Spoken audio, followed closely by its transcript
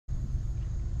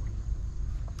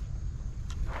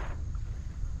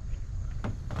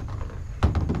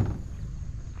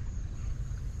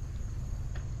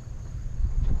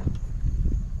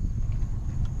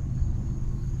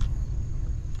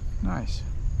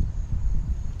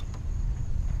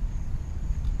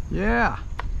Yeah.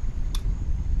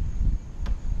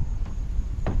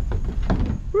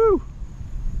 Woo.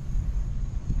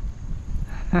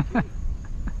 All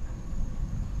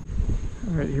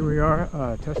right, here we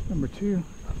are, test number 2.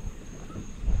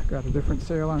 Got a different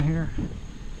sail on here.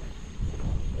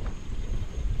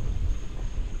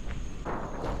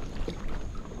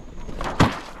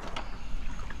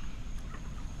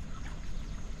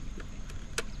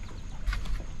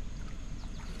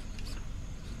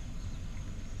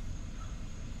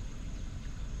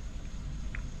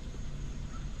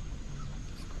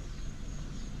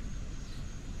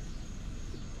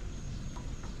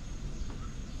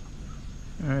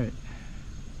 All right.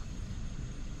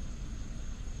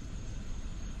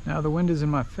 Now the wind is in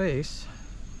my face.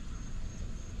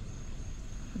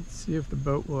 Let's see if the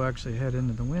boat will actually head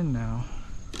into the wind now.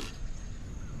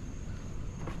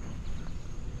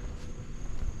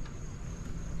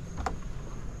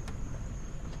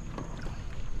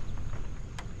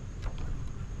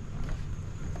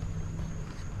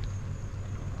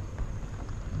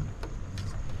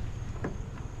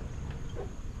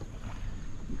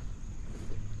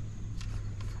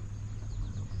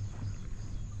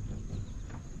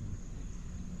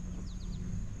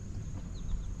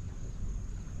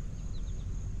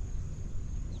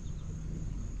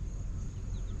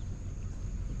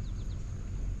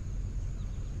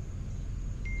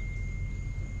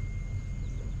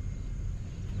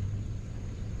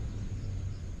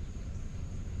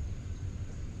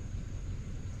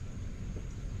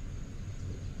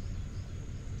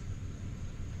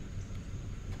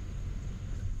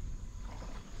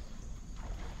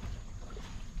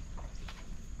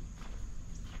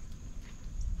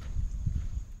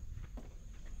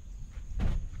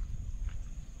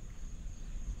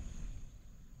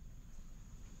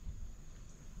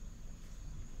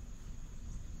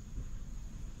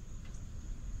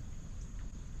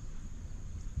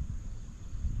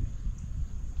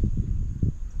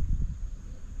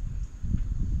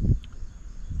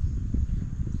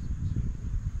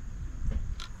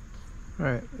 All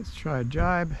right, let's try a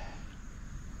jibe.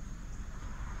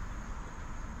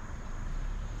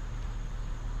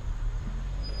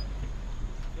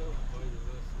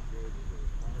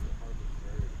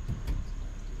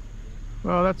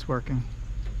 Well, that's working.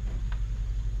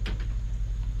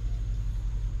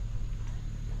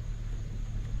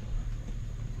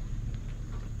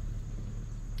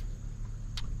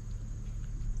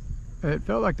 It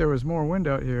felt like there was more wind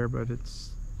out here, but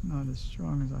it's not as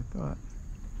strong as I thought.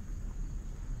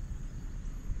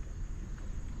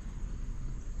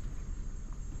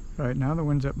 All right, now the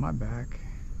wind's at my back.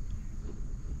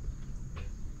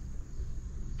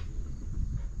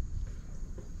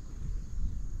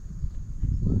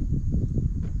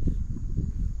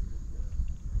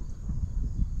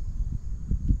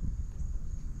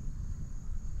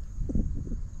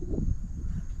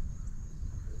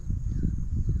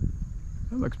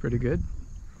 That looks pretty good.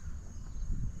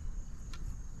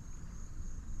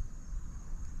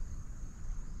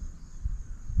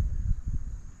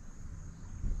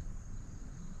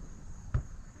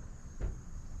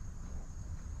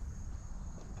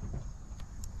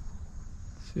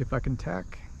 See if I can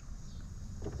tack.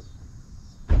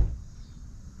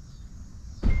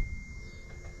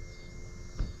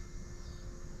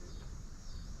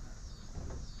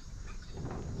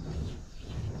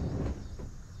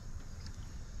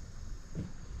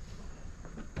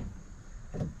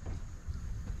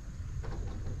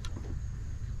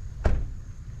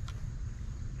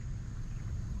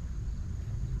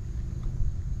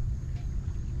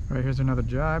 All right, here's another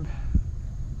jibe.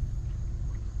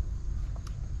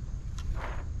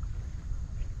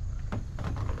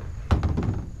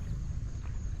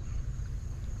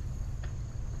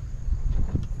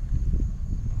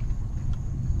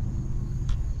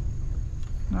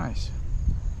 Nice.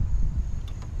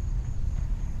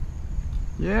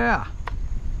 Yeah.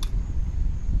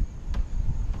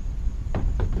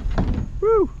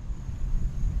 Woo.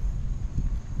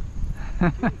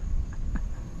 All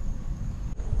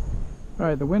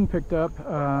right, the wind picked up.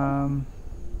 Let's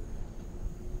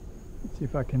see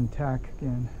if I can tack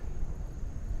again.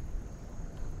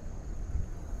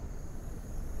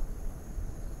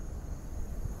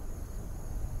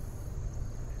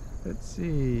 Let's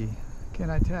see. Can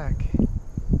I tack?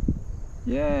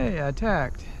 Yay, I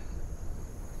tacked.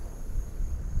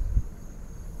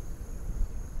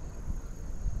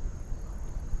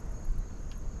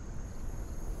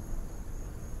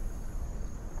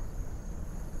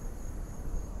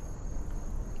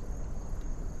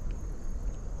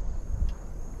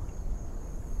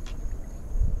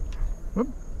 Whoop.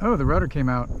 Oh, the rudder came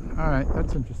out. All right,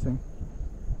 that's interesting.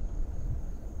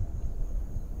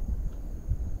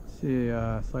 See,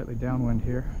 slightly downwind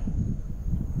here.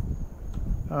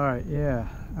 All right, yeah.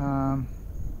 I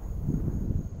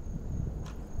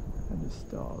just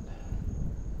stalled.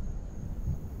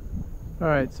 All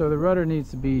right, so the rudder needs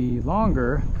to be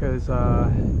longer because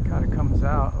it kind of comes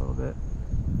out a little bit.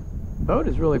 The boat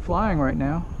is really flying right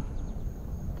now.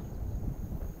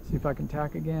 See if I can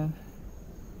tack again.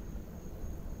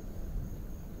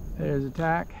 There's a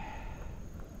tack.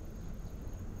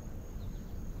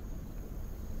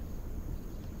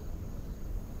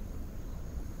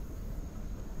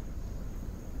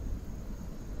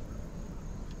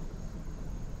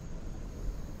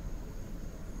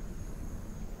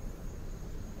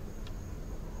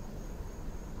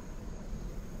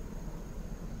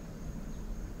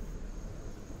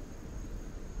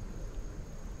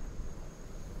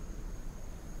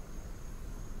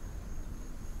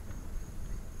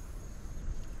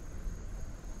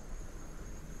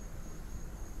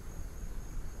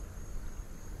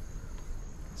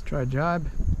 Let's try jibe.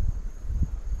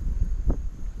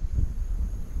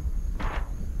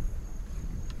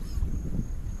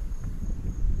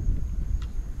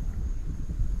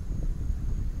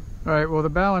 Alright, well the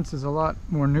balance is a lot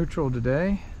more neutral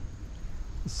today.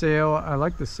 The sail, I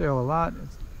like the sail a lot.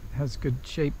 It has good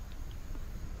shape.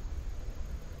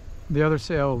 The other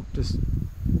sail just,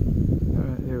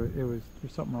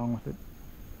 there's something wrong with it.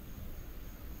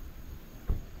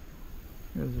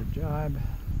 There's a jibe.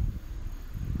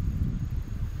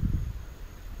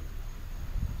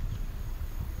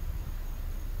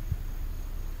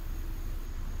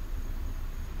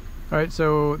 Alright,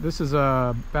 so this is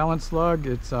a balanced lug.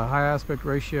 It's a high aspect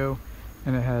ratio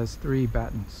and it has 3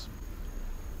 battens.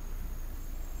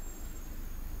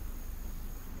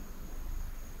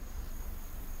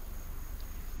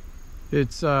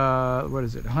 It's what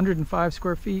is it, 105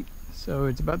 square feet, so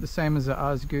it's about the same as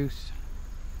the Goose.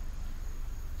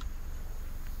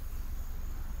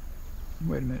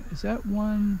 Wait a minute, is that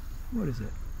one? What is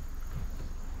it?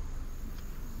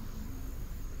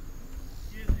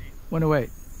 108.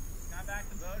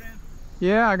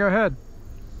 Yeah, go ahead.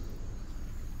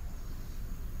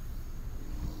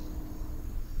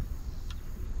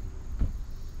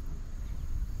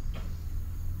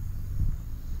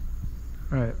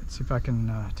 All right, let's see if I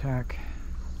can tack.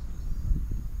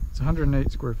 It's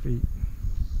 108 square feet.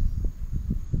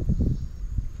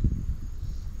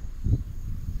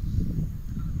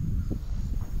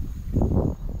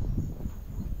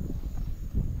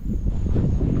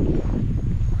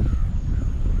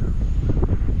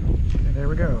 There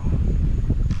we go.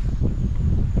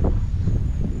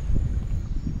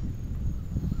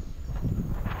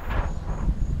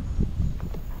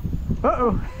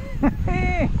 Uh-oh.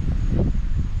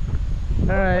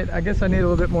 All right, I guess I need a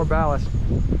little bit more ballast.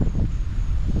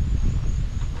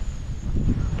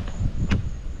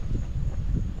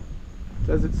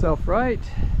 Does itself right.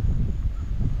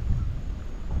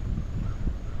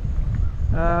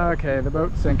 Okay, the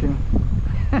boat's sinking.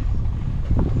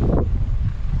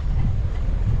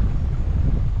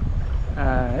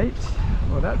 Alright,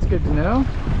 well that's good to know.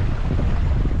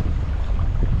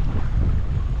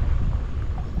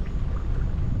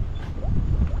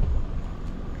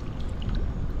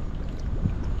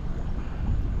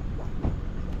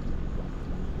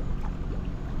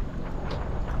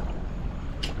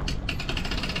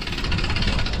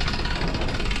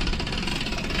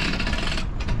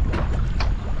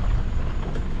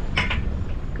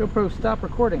 GoPro, stop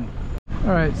recording.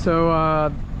 Alright,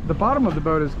 so the bottom of the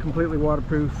boat is completely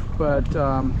waterproof, but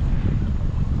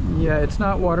yeah, it's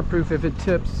not waterproof if it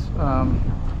tips.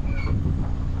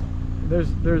 This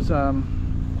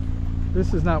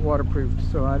is not waterproofed,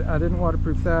 so I didn't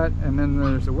waterproof that. And then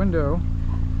there's a window,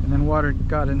 and then water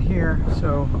got in here,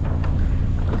 so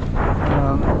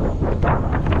now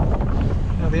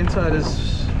the inside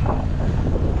is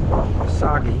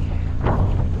soggy,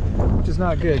 which is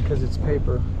not good because it's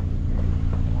paper.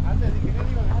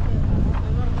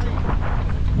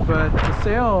 But the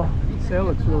sail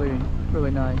looks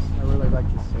really nice. I really like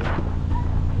the sail.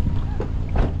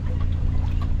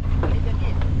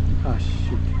 Ah,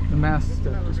 shoot. The mast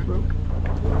stuff just broke.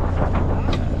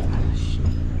 Shoot.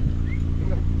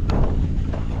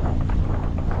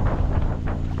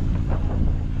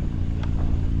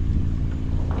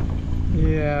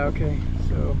 Yeah, okay.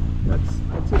 So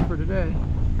that's it for today.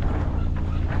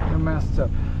 No masts up.